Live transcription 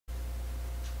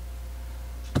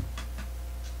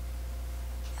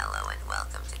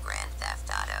Welcome to Grand Theft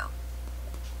Auto.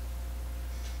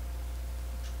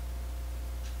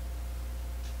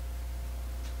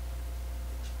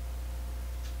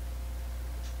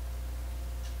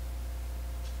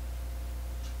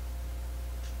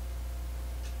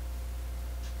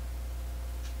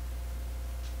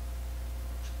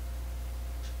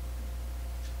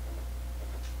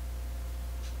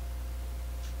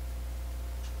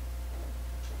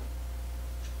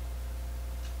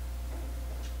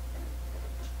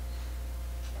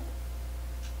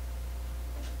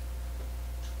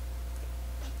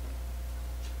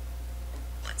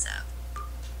 What's up?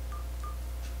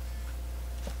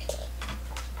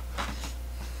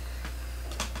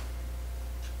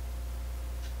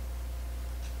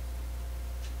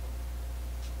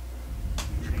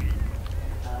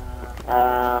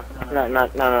 No.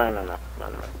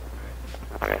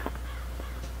 Okay.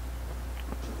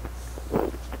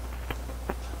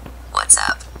 What's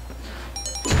up?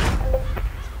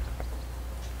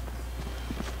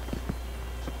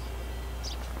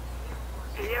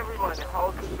 Hey everyone,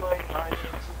 how's it going? My name is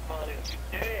Usman, and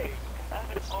today I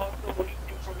have an awesome leaked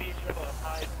information about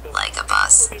high stuff. Like a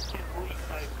boss. Information is leaked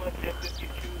by Fun52.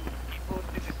 He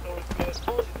posted his source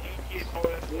code in GTA for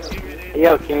us. Here it is.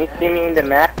 Yo, can you see me in the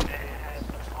map? And it has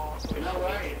some awesome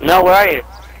information. No, where are you?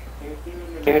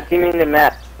 Can you see me in the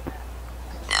map?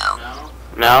 No.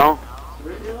 No?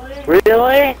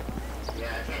 Really?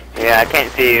 Yeah, I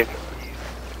can't see you.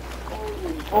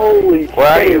 Holy shit,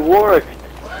 Where are you? it worked.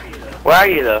 Where are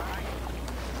you though?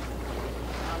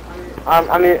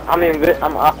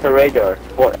 I'm off the radar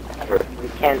forever. You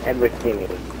can't ever see me.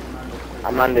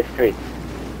 I'm on the street.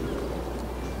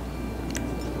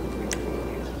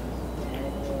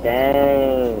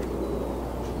 Dang.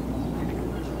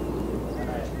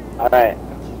 Alright.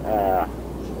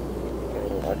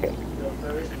 Okay.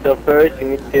 So first you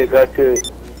need to go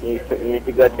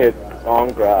to your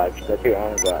own garage. Go to your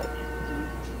own garage.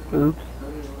 Oops.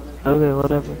 Okay,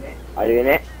 whatever. Are you in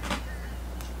it?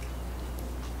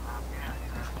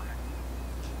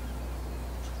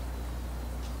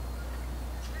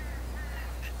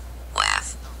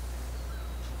 Laugh.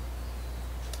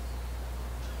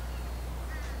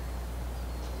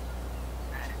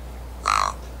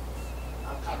 Lol.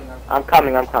 I'm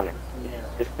coming.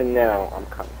 Just to know, I'm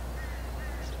coming.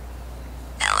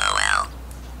 LOL.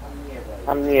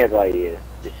 I'm nearby you.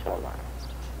 Just hold on.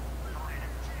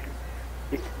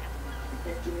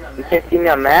 You can see me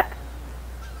on map?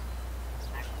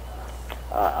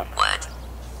 What?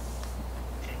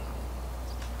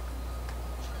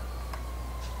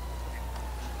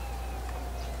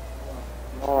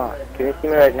 Hold on. Can you see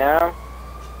me right now?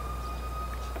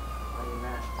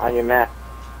 On your map.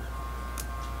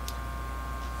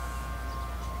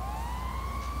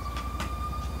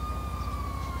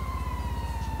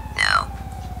 No.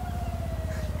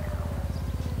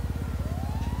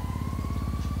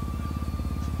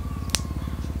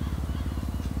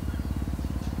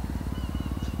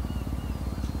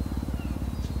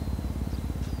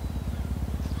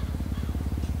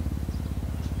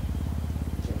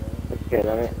 Okay,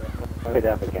 let me put it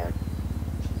up again.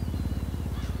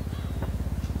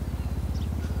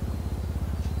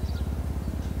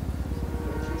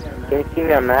 Can you see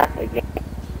me on map again?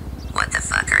 What the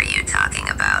fuck are you talking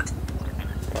about?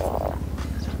 Oh.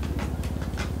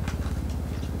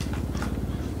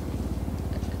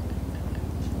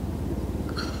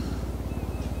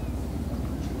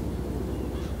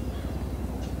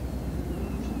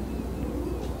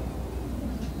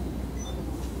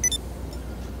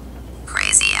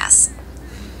 Crazy ass.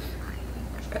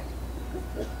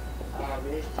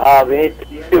 We need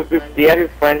 250. Do you have your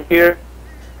friend here?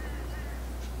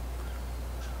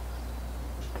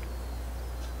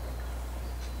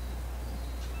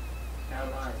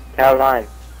 Caroline.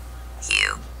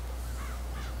 You.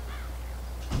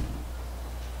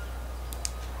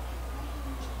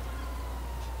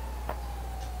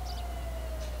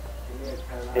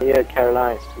 Hey, yeah,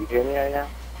 Caroline. You hear me right now?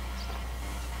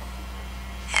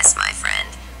 Yes, my friend.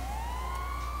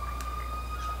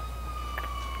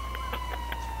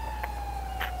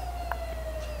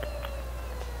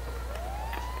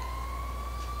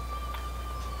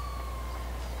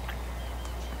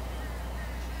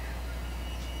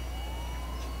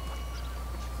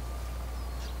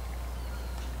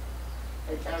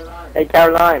 Hey,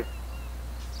 Caroline.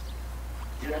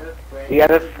 You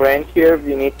got a friend here?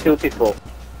 We need 2 people.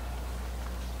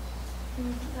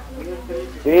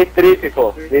 We need 3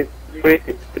 people. We need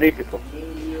three people.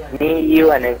 Me,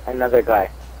 you, and another guy.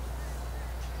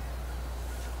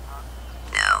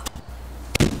 No.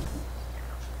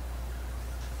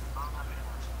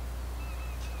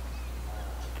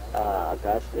 I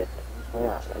got this. Hold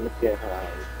on, let me see how I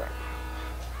work.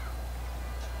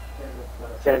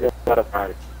 It's gonna be a lot of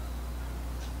fun.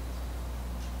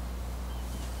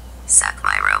 Suck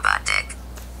my robot dick.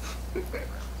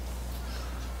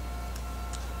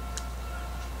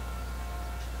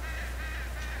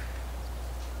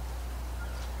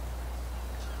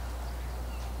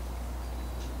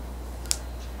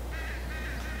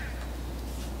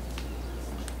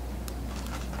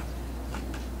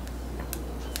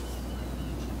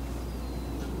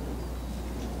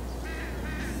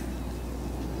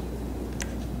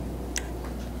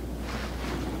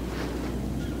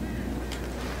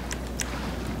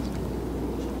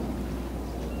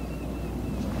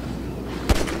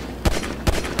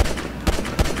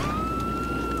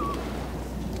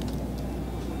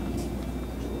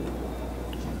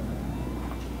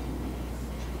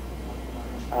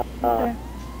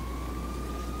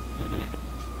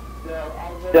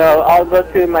 So I'll go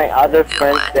to my other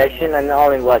friend's session and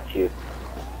I'll invite you.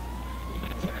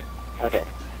 Okay.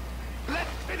 Let's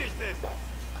finish this.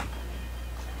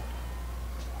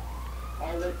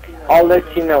 I'll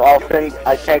let you know. I'll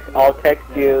text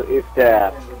you if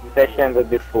the session will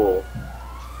be full.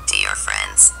 To your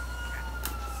friends.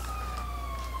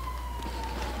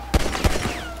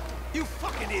 You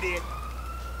fucking idiot.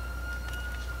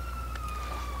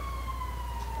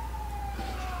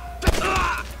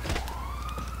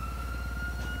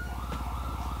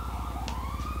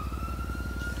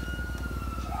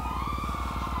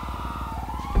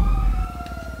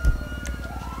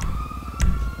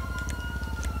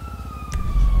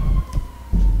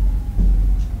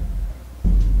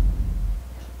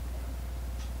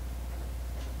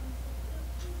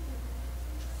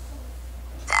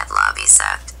 That lobby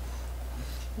sucked.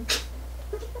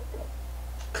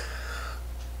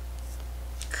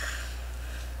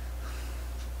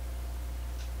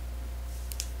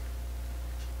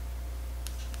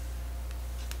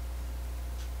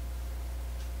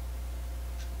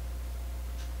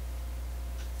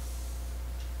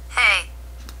 Hey.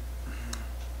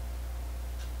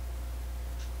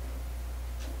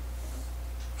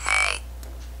 Hey.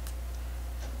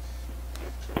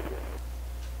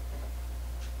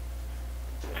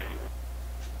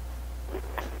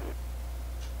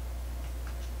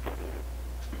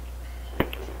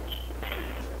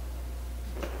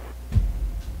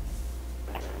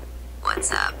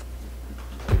 What's up?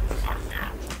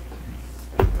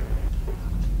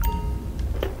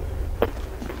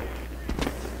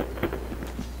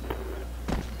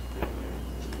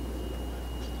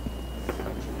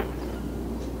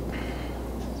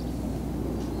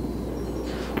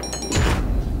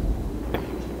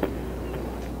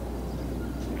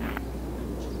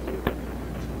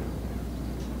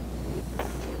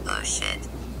 Oh shit.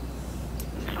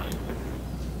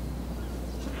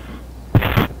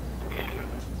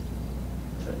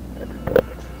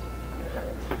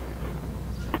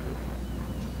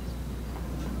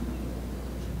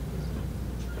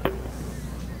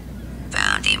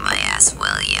 Bounty my ass,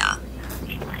 will ya?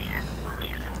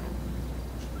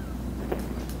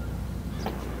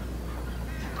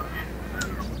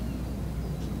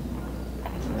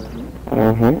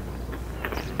 Mm-hmm.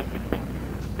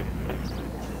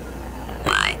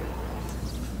 Why?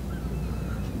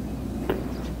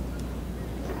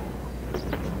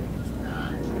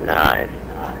 Nice.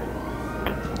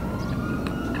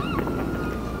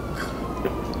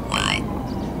 Why?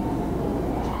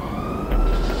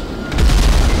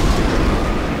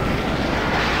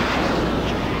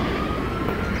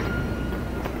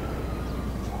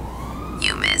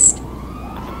 You missed.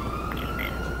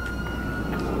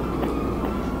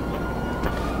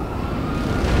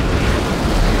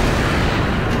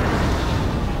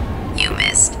 You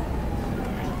missed.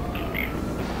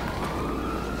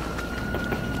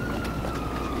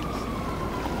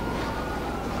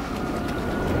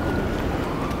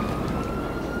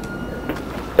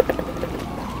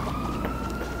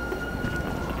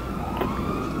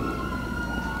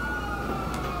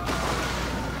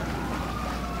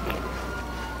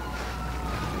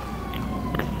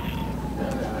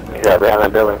 He's out behind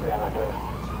that building.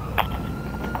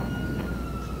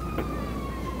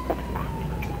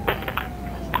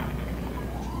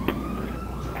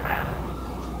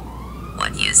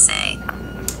 What you say?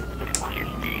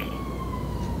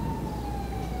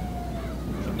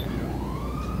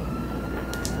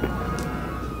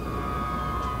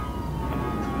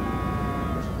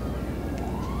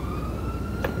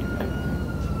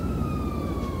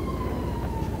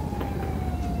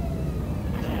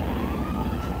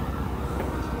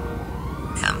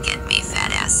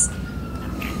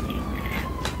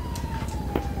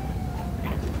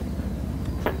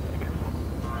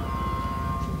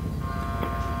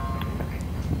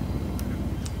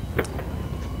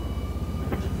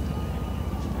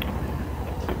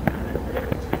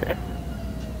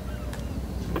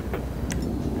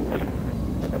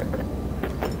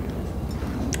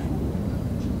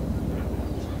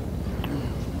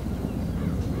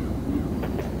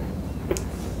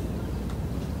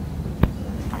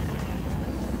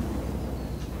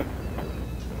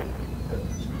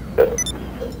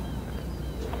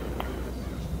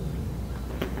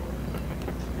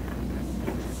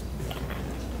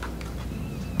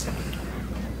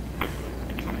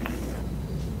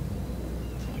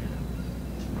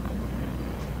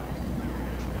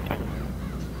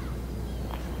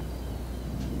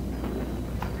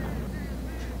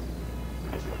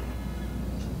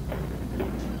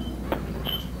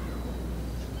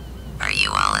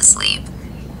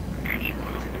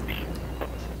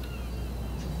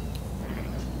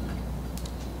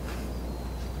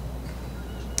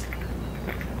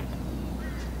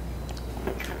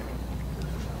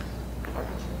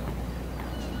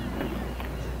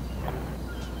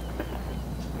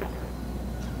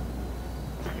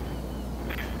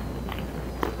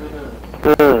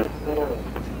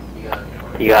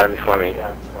 You got him for me.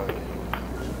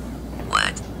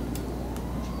 What?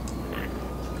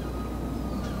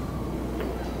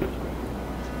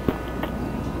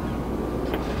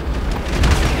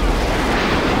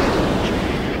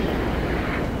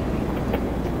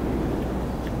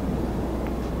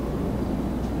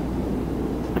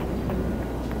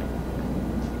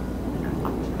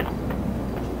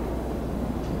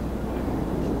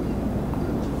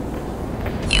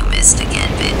 You missed again,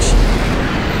 bitch.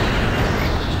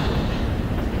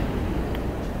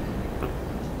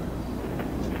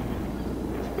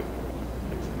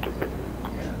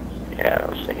 Yeah, I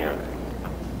don't see him.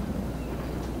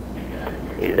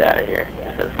 He's out of here. He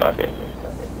says fuck it.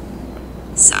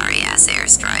 Sorry ass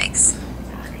airstrikes.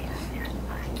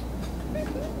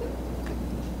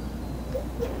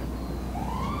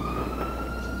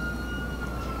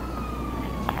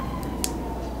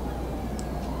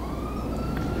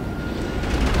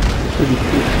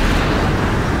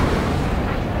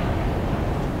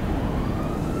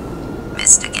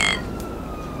 Missed again.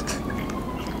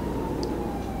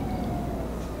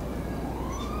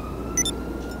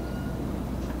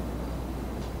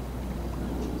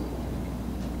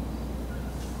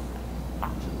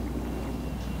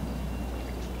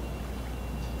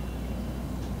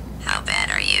 How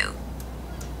bad are you?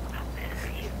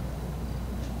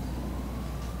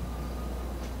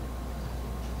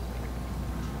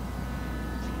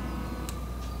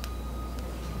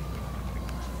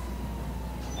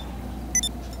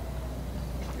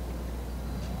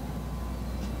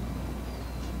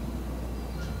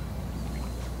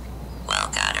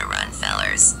 Well, gotta run,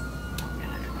 fellers.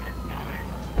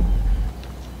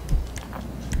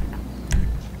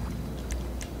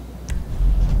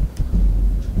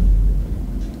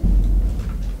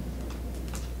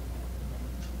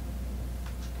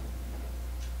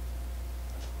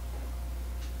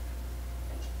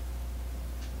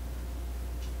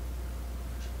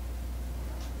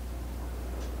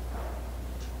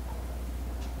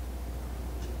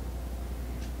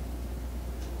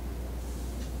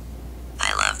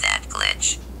 I love that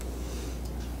glitch.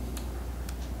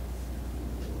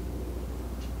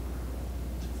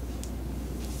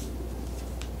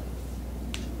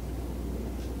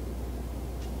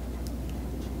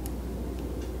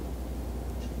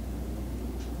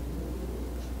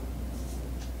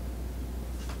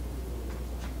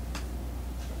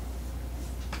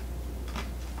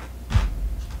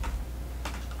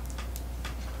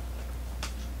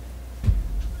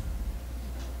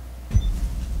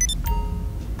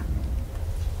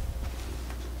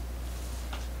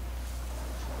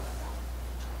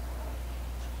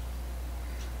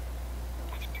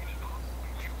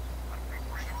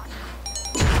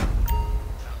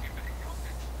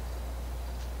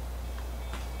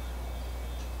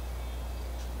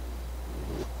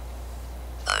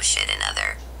 Oh shit,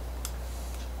 another.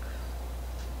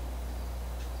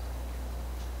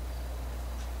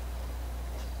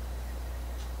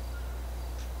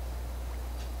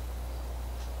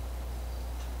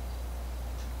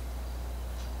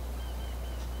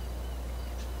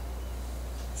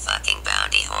 Fucking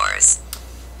bounty whores.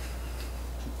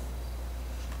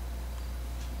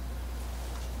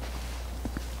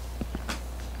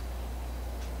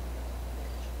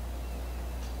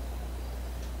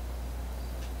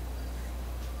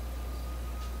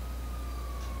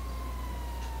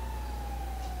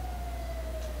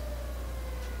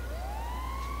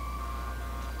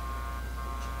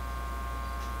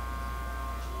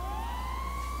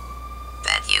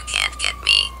 Bet you can't get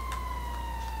me.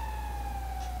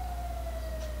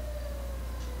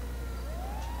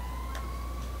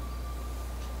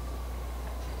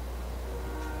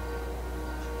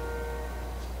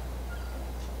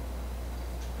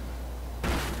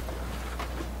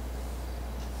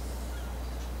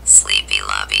 Sleepy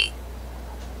lobby.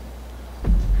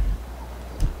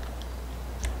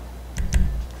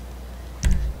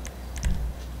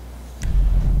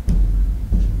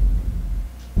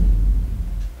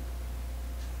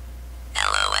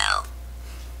 LOL.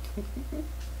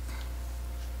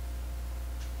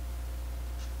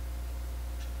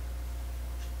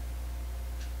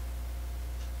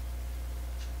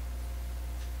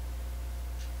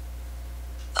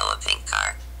 Oh, a pink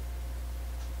car.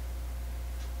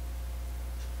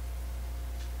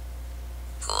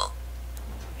 Cool.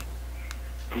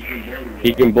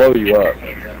 He can blow you up,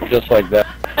 just like that.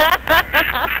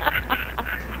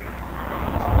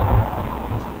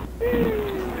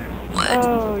 What?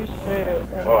 Oh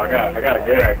shit. Oh, I got a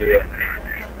good idea.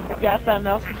 You got something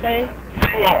else to say?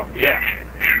 Oh, yeah.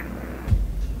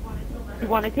 You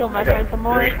want to kill my friend some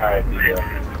more? Great idea.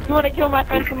 You want to kill my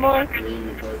friend some more?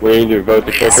 We need to vote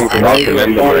to kick him because I'll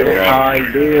commend him right now.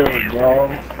 Ideal, bro.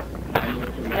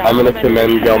 I'm gonna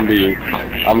commend Gumby.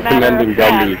 I'm commending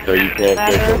Gumby, so you can't kick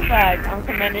Matter of him. fact, I'm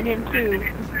commending him too.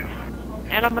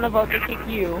 And I'm gonna vote to kick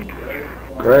you.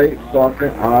 Great fucking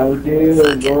idea,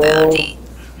 Fucking bro. Bounty.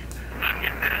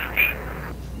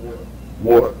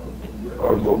 What?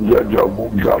 I'm gonna get your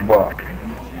boom job back.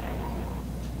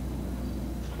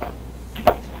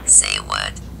 Say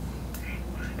what?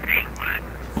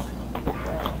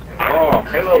 Oh,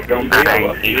 hello,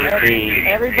 Gumby.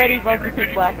 Everybody voted to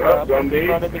kick Black Girl. Gumby?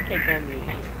 Voted to kick Gumby.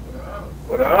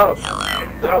 What up? Hello.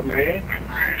 What's up, man?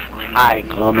 Hi,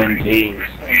 Clementine.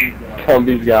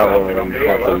 Gumby's got one of them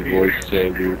fucking voice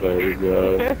changers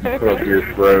that put up your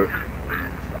throat.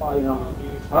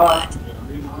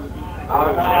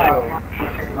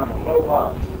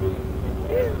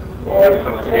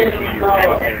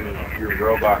 Your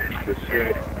robot piece of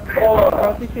shit.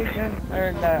 Vote to kick him.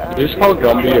 Or the, Just call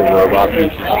Gumby a robot piece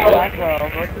of shit. Black Girl.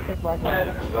 Vote to kick Black Girl.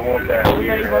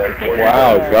 Everybody vote to kick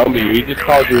Wow, Black Girl. Gumby, we just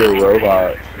called you a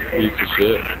robot piece of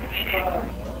shit.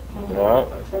 What?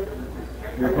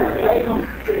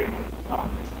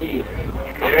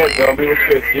 Yeah, Gumby, what's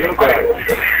good deal about it?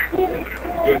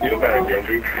 Good deal about it,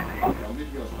 Gumby.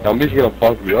 Gumby's gonna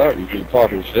fuck you up. You keep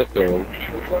talking shit to him.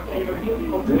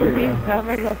 He's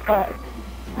coming the fuck.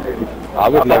 I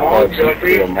would not talk shit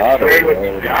to a model.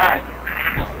 You're dead.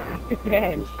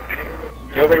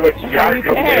 Gumby, what you got?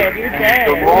 You're dead. You're dead.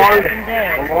 Come on. You're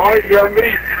dead. Come on,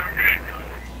 Gumby.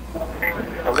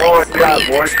 Come on, you got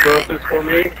voice process for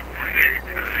me?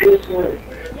 What you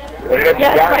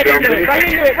Yes, got, right into Gumby? it. Right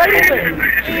into it. Right into it.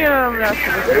 Damn, that's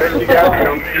What you got,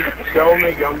 Gumby? Show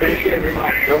me, Gumby.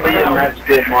 Gumby and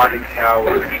magical Martin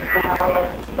Towers.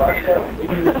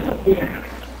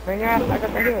 Bring your ass back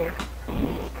up the hill.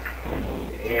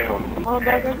 Damn. Come on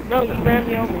back up. No, you ran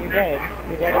me over. You're dead.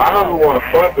 You're dead. I don't want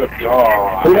to fuck with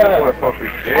y'all. I just want to fuck with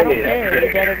I don't Jenny. care.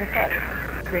 You're dead as a fuck.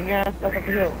 Bring your ass back up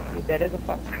the hill. You're dead as a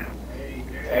fuck.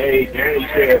 Hey, Jenny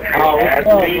said, ask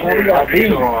me. Hey, I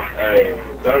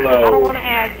don't hello. want to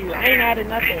add you. I ain't added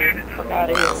nothing. Fuck out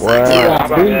of here. Well, fuck you. How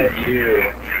about that, you?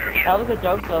 That was a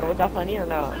joke though. Was that funny or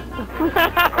not?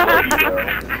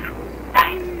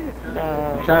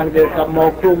 Trying to get a couple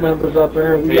more crew members up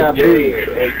here. We Hey, got Jenny, beef.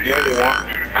 hey, Jenny,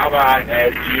 how about I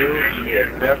ask you, you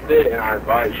accept it, and I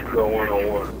invite you to a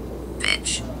one-on-one?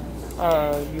 Bitch.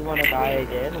 You want to die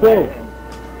again? Cool.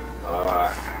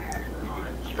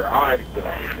 Sure, I'll ask you.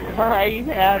 Alright, you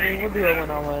can add me. We'll do a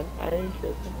one-on-one. I ain't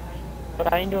tripping.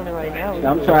 But I ain't doing it right now.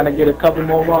 I'm trying to get a couple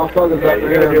more motherfuckers up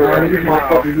here, man. These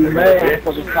motherfuckers be mad.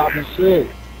 Motherfuckers talking shit.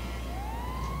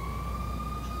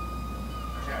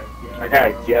 I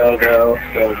gotta go though,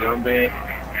 so Gumby,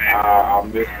 I'll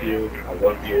miss you, I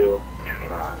love you.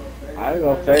 I ain't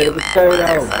gonna say the potato.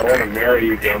 I wanna marry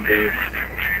you, Gumby.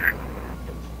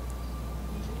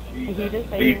 He just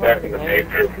said Be he back wanted in to the marry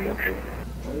neighborhood, you.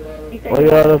 Gumby. He said What he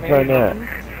y'all wanted to up right marry now? you.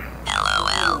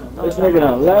 LOL. This nigga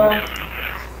done left.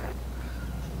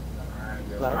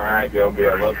 Alright, Gumby,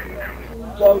 I love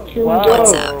you. So true, Whoa. bro.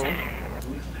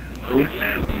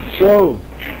 True.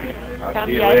 I'll see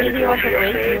Tommy, you I later, think he wants to Gumby,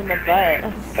 rape you in okay? the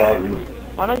butt.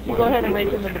 Why don't you go ahead and rape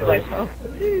him in the butt,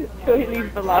 so he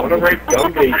leaves the I lobby. wanna rape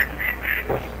Gumby.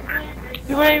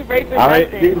 You ain't raping Alright,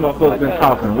 nothing. these motherfuckers been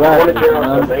talking I wanna right, get on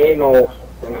man. some anal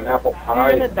and an apple You're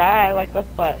pie. gonna die like the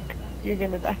fuck. You're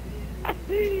gonna die.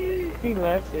 He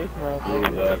left this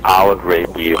motherfucker. I would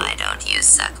rape you. Why don't you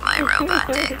suck my robot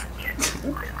dick?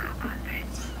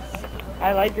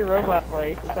 I like your robot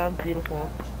voice. It sounds beautiful.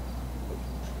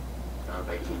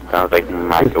 Sounds like It's the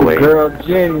microwave. girl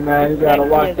Jenny, man. You gotta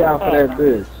watch out for that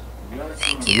bitch.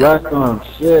 Thank you. Rest on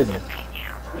shit. Sounds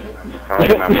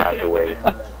like my microwave.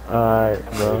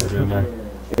 Alright, bro.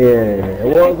 Yeah, it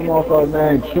was a motherfucker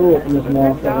named Truett in this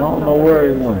motherfucker. I don't know where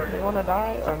he went. You wanna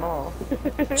die or no?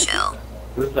 Chill.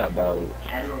 Who's that about?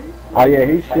 Oh yeah,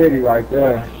 he's shitty right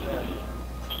there.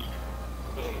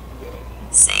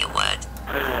 Say what?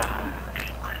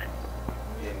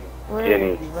 Where Jenny.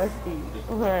 is he? Rusty.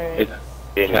 Where? It's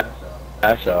Jenny.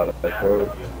 I shot it. That's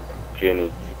her.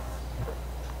 Jenny.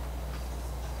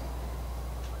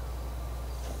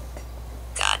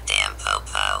 Goddamn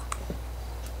popo.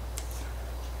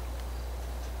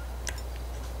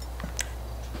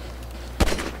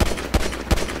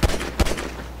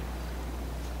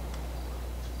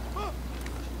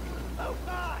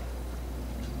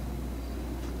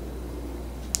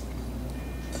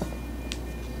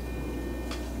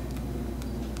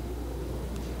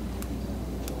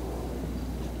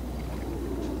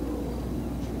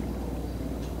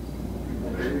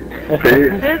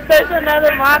 There's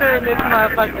another modder in this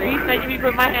motherfucker. He's making me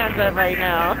put my hands up right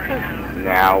now.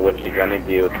 Now, what you're gonna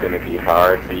do is gonna be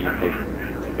hard for you to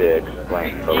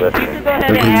explain. So You listen, can go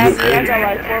ahead and ask me. I got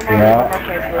like 4 modders on my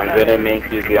Facebook. I'm gonna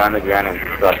make you get on the ground and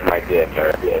suck my dick,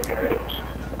 alright?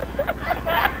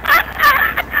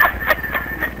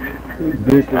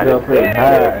 Dick is up here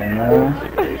high, man.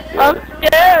 I'm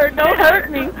scared. Don't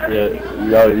hurt me. Yeah,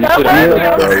 yo, you should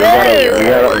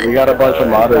have we got a bunch of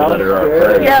modders that are our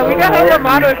friends. Yeah, we got other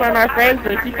modders on our friends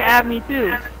list. You can add me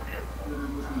too.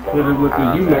 You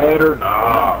mad or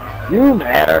not? You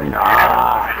mad or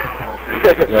not?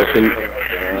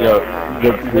 Yo,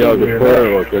 the Twitter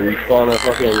look, are you spawning a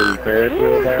fucking Ferris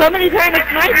wheel? Somebody's trying to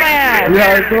snipe my ass.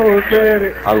 Yeah, I know,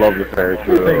 man. I love the Ferris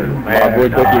wheel. My boy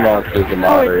Cookie Monster's a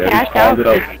modder. Oh, He spawned it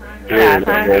up here and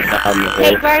rolled down the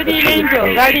Hey, hill.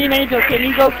 Guardian Angel, can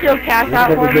you go kill Cash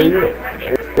Out for me?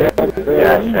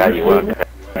 Yeah, you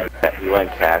want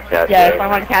cash out Yes, there. I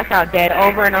want Cash Out dead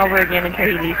over and over again until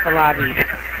he leaves the lobby.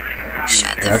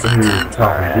 Shut the fuck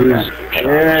up.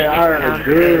 Yeah, alright,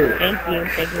 good. Thank you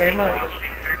very much.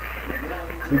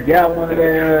 You got one of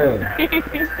them.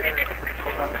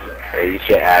 Hey, you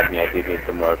should add me. I do need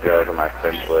some more girls on my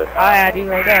friends list. I'll add you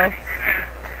right now.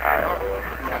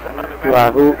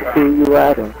 Alright. Who you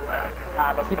adding?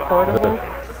 You portable?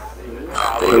 Oh,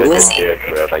 You're the pussy. serious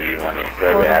girl that you want.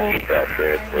 Whoever asked you that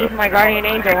serious girl. He's my Guardian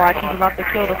Angel watch. He's about to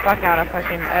kill the fuck out of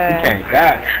fucking,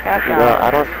 Cash Out. I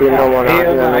don't see no one out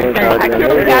here. I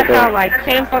killed Cash Out like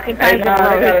 10 fucking times in a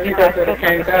row. He's still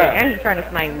fucking shit, and he's trying to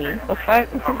snipe me. The fuck?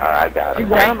 Alright, I got it.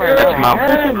 That's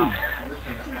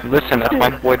Listen, that's my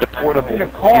boy the Portable. He's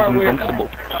invincible.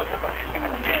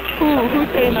 Who's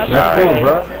saying that? That's cool,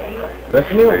 bro. That's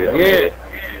new. Yeah.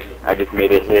 I just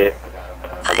made it hit.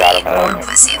 I got him on.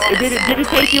 Pussy than a Did fat it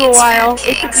boy take you a eats while? It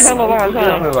took pancakes. you hella long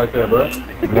time. Like that, bro.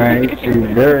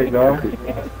 Right, there you go.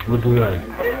 What's that?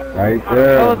 Right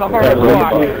there. That was a hard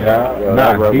walk. Yeah,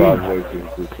 That nah, robot voice is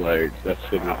just like, that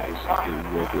shit is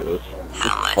just ridiculous.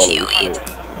 How much you eat?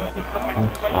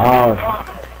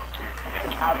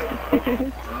 I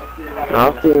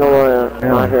don't see no one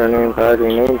out here named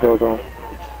Guardian Angel though.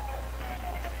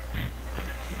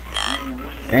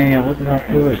 Damn, what's not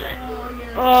good?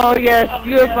 Oh yes,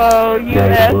 UFO,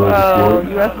 US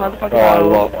motherfucker.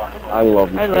 Oh, I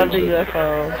love I love the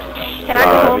UFO. Can I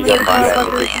go home we with got this find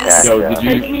motherfucker? that. Yo,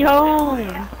 Take me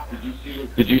home.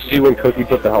 did you see when Cookie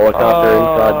put the helicopter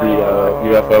inside the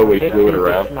UFO? We flew it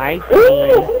around. Nice.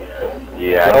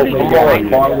 Yeah, I Oh think my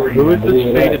God, who is this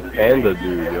faded panda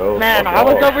dude, yo? Man, Fuck I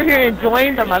was off. over here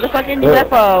enjoying the motherfucking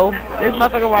UFO. This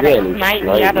motherfucker wanted Yeah, to it's snipe me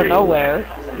like out of me. nowhere.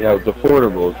 Yeah, the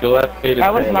portable. Kill that faded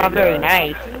That was panda not very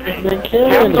guy. nice.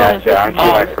 Cash out, aren't you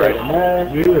my friend?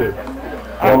 Good.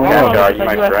 Cash out, are you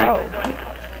my friend?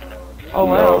 Oh No,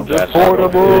 wow. that's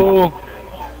Portable.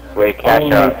 Wait,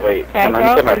 cash out, wait. Cash Let me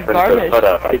out get my is friend garbage. to put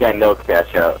up. I think I know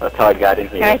cash out. That's how I got in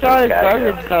here. Cash Out is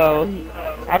garbage though.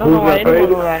 I don't know why anyone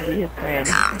would want to be his friend.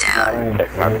 Calm down. Check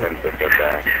my friend to put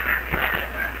that.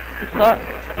 Sucks.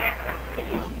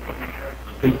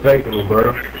 He's taking me,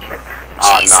 bro.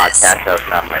 Oh, no, Jesus. cash out's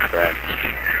not my friend.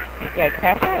 Yeah,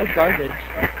 Cash Out is garbage.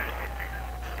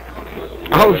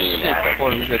 Oh shit, boy,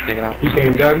 we got taken out. He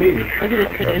came down me. Look at this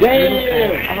shit. It's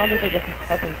beautiful. I'm about to take a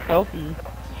fucking selfie.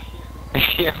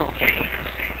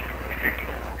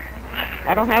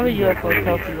 I don't have a UFO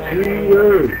selfie right now.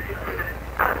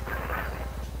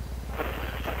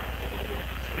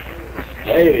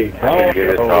 Hey, I can do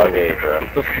this all day, bro.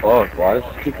 What the fuck? Why does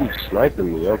this keep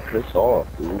sniping me? I'm pissed off,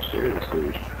 dude.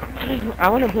 Seriously. I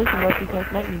want to push him up because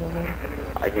snipe me no more.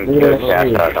 I can kill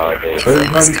cash out all day.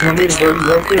 everybody come in, bro. You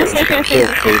right there. Kill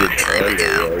faded panda,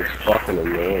 yo. It's fucking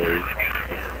annoying. You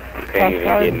can't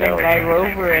even get no. Like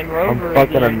Rover and Rover.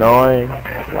 annoying.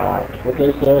 What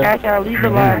they say? Cash Out, leave the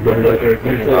line. Oh, no,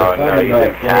 he's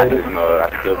in passive mode. I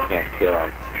still can't kill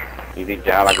him. Easy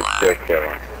down, I can still kill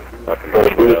him. Fucking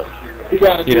bro. Dude,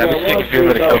 I've been sick of people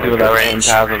that kill people that were in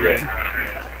passive.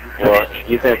 Well,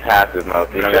 he's in passive mode,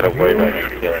 so you don't gotta worry about him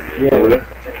killing you.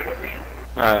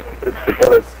 Yeah. Alright.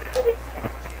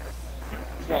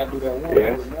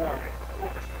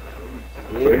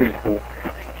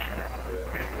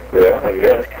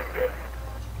 Yeah.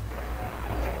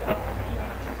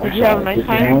 Did you have a nice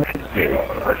time?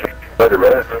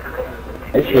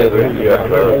 They said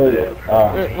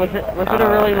Was it a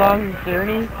really long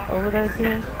journey over there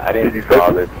too? I didn't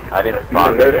spawn this. I didn't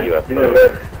spawn this UFO.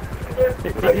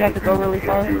 Did you have to go really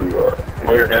far? see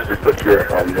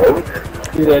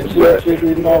that shit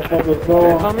these motherfuckers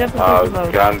going? Let me have to push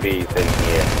mode. Gumby's in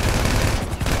here.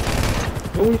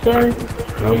 What we say?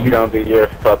 Gumby, you're a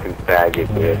fucking faggot,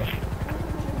 bitch.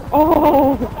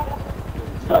 Oh!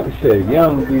 Like I said,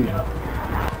 young people.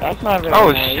 That's not very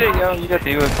Oh nice. shit, yo, you got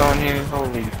the US on here.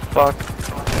 Holy fuck.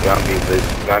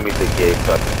 Gumby's a gay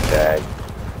fucking tag.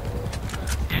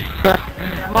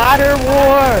 Modern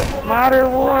War!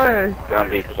 Modern War!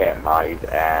 Gumby can't mod his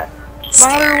ass.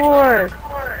 Modern War!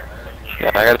 Yeah,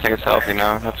 I gotta take a selfie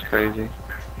now. That's crazy.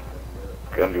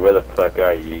 Gumby, where the fuck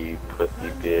are you, you pussy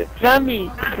bitch? Gumby,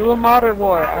 do a Modern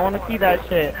War. I want to see that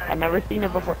shit. I've never seen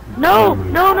it before. No!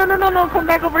 No, no, no, no, no! Come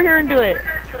back over here and do it!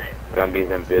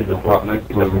 Gumby's invisible.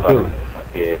 He's a fucking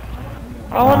bitch.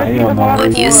 I want to see the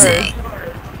Modern You War. say.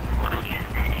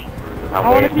 I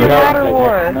want to see the Modern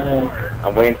War.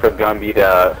 I'm waiting for Gumby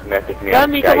to message me on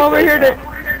Gumby, Skype come over right here now.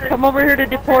 to come over here to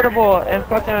Deportable and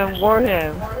fucking war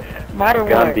him. Modern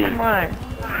War, Gumby. come on.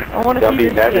 I want to see Gumby,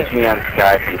 this message shit. me on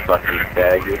Skype, you fucking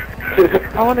faggot.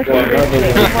 I want to see this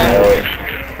shit. Come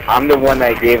on. I'm the one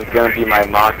that gave Gumby my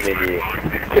mock menu.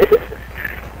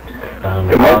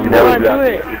 Come on, do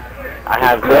it. I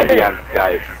have Gumby on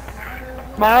Skype.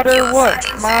 Modern War.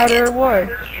 Modern War.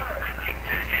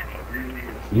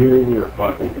 You're a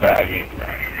fucking faggot.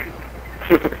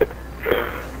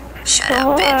 Shut Come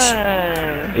up, bitch.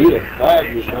 on. He a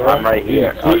faggot, bro. I'm right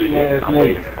here. He a cheating ass I'm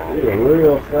waiting for nigga. him. He a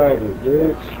real faggot,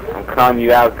 bitch. I'm calling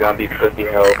you out, Gumby, pussy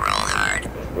hoe. Roll hard.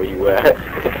 Where you at?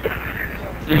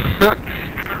 You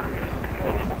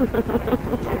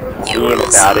You ain't will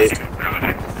about it.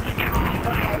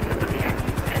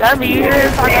 Gumby, you hear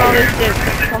him talking all this shit.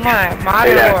 Come on. Say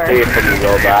Modern that, War. say it for me,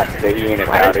 robot. Say he ain't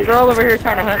Why about this it. girl over here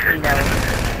trying to hunt me, though?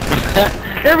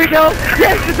 There we go.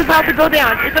 Yes, it's about to go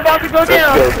down. It's about to go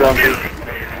down. Let's go, Gumby.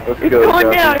 Let's It's go, going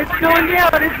Gumby. down. It's going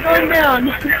down. It's going down.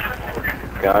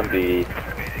 Gumby,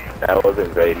 that wasn't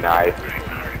very nice.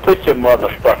 Put your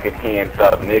motherfucking hands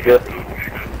up, nigga.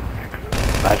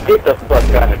 Now get the fuck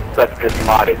out and suck this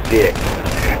modded dick.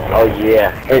 Oh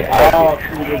yeah. Hey, I'll see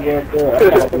the right there. I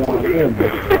got one of them,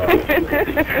 bitch.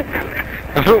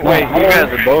 Wait, you guys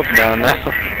are both down now.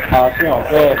 I'll see on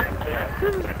fast.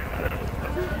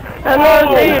 That's what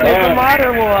I'm saying. It's a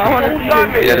Modern War. I want to see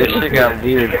this. Yeah, this shit got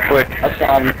weird quick. I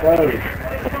saw him first.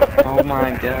 Oh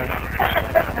my god.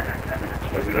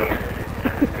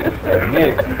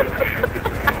 Nick. come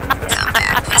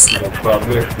back, pussy.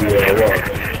 Publicity or what?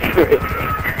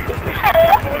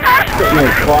 You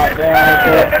squat down like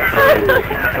that?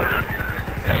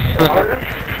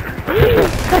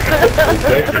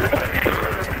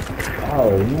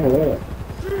 Oh, you know that.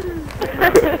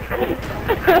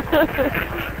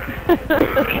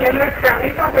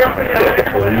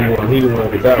 Well, he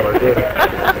wanted to go right there.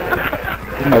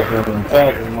 He must have been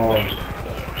tagging on.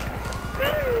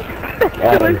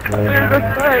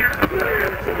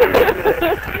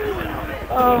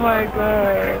 Oh my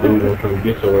god. Dude, don't come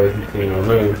get your ass. He's seen a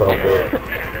million pop up.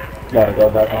 Gotta go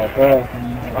back on fast.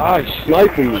 Ah, he's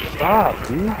sniping me. Stop,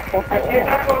 dude.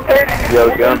 Yo,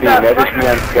 Gumby, message me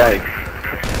on Skype.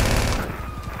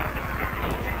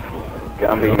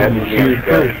 Gumby, message me on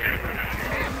Skype.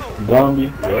 Gumby.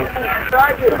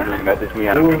 Gumby, message me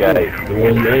on Skype. The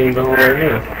one you ain't going right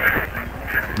now.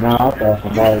 Nah, I thought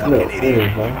somebody look.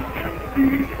 Serious, huh?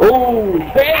 Oh,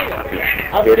 damn!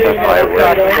 I Get the fireworks.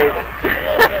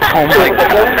 Oh my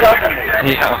god.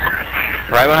 Yo.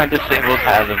 Right behind disabled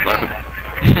has a button.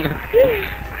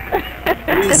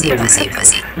 Pussy, pussy,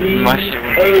 pussy. My shit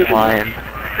was flying.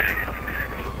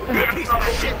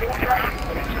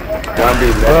 Gumby,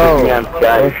 message me on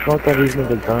Skype. fuck are these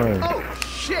niggas dying?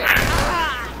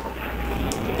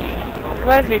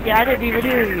 What, baby? I didn't even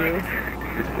hear you.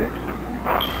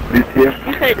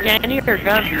 You said Danny or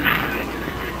Gumby?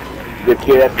 The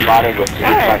kid that's modding with me,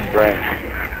 my friend.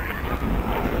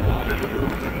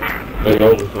 They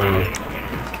overtime.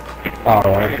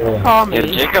 Alright, so. Call me. Yeah,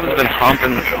 Jacob's been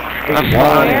humping. I'm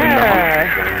Yeah.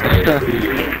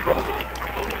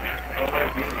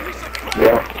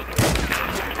 Yeah.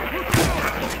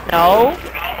 No.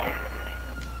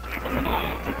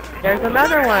 There's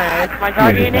another one. It's my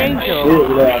guardian angel.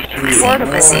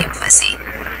 Portable. Pussy, pussy.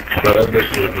 But that bitch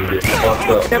would get fucked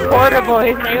up. Deportable.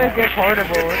 His name is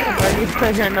Deportable. But he's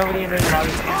still here. Nobody in his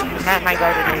body. Not my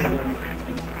guardian angel.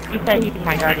 He said he's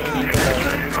my guardian angel.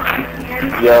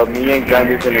 Yo, me and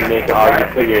Gumby's gonna make it all you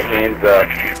put your hands up.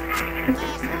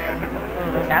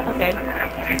 That's okay.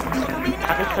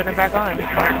 I'll just put it back on.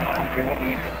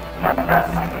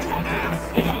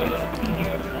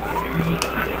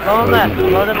 Blow them up.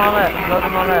 Blow them all up. Blow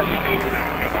them all up.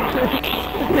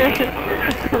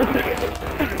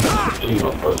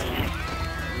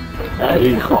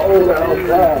 He's cold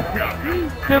outside.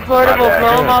 Deportable.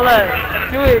 Blow them all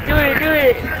up. Do it. Do it. Do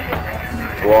it.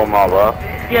 Blow them all up.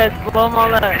 Yes. Blow them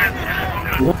all up.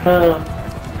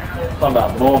 Talking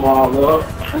about blow them all up.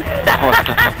 What the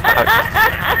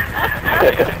fuck?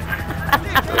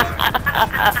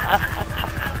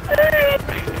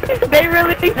 They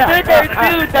really stood there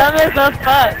too, dumb as a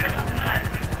fuck.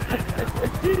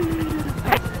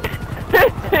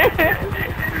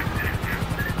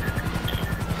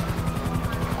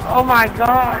 Oh my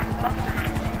god.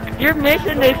 You're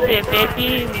missing this shit,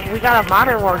 Vicky. We got a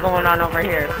modern war going on over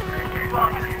here.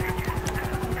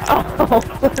 Oh.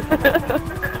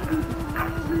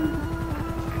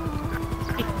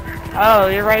 Oh,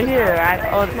 you're right here.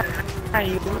 Oh, it's not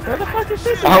you. Where the fuck is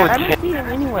this? Oh, I don't see him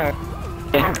anywhere.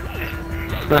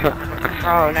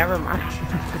 Oh, never mind.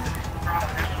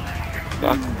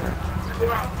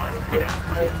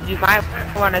 You might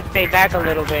want to stay back a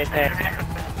little bit then.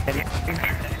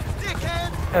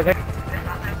 Okay.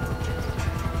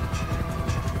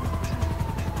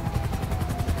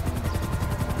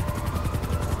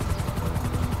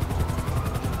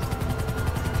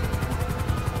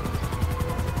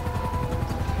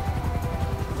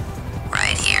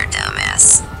 Right here,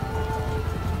 dumbass.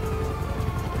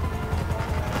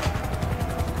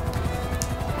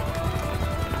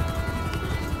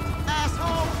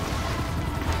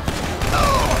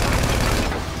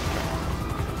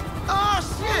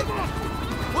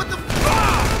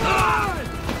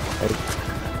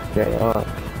 Okay,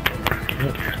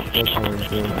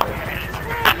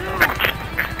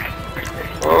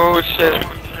 Oh shit.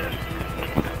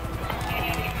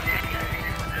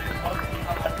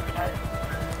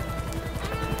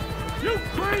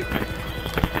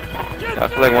 I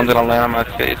feel like one's gonna land on my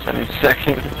face any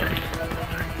second.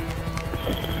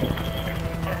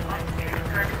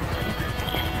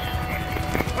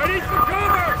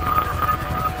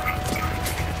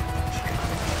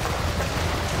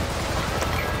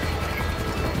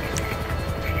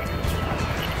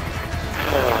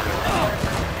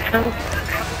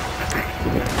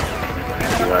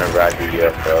 You wanna ride the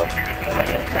UFO?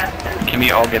 Can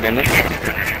we all get in it?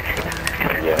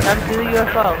 Yeah. Come to the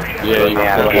UFO. Yeah, you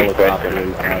Yeah, can good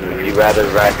question. Would you rather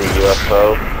ride the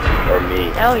UFO or me?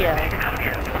 Hell yeah.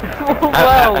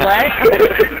 Whoa, what?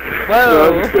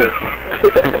 Whoa.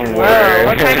 Whoa,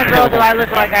 what kind of girl do I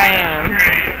look like I am?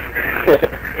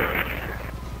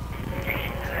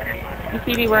 You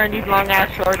see me wearing these long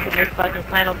ass shorts and this fucking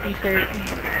flannel t-shirt?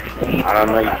 I don't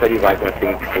know, you said you like when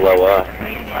things blow up.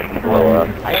 I can blow up.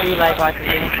 I do like watching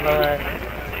things blow up.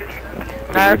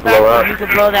 Can Matter you of blow fact, up? if you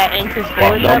could blow that anxious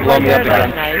village Don't up blow like me that, up,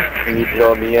 that'd be man. nice. Can you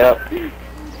blow me up?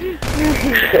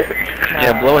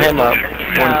 Yeah, blow him up.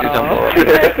 Once you don't blow up.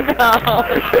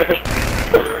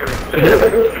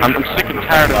 I'm sick and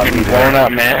tired of getting blown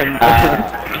up, man.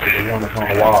 the one that's on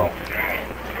the wall.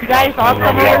 You guys all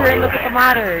come over here and look at the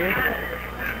modders.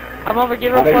 Come over,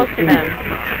 get real close to them.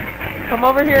 Come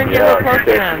over here and get real close to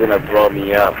They're them. gonna blow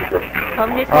me up.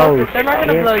 Come get Oh, close. They're not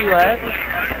gonna shit. blow you up.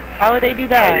 Why would they do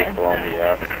They that? blow me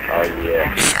up. Oh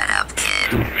yeah. Shut up,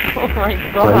 kid. Oh my Well,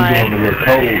 he's god. gonna get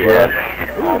cold, bro.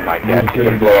 Oh my god, it's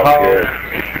gonna blow up good.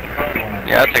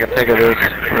 Yeah, I'll take a pic of this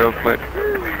real quick.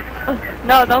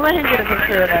 No, don't let him get a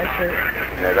picture of that shit.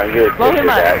 No, don't get a Blow picture him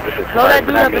of up. that. This is Blow that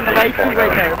dude fine. up in the white suit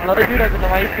right there. Blow the dude up in the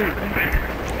white suit.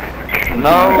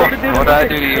 No, what did I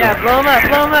do to you? Yeah, blow him up,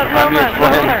 blow him up, blow him I'm up,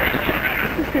 blow him your up.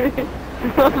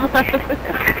 Blow him up.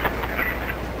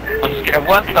 I'm scared.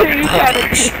 What the You gotta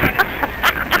fuck? do-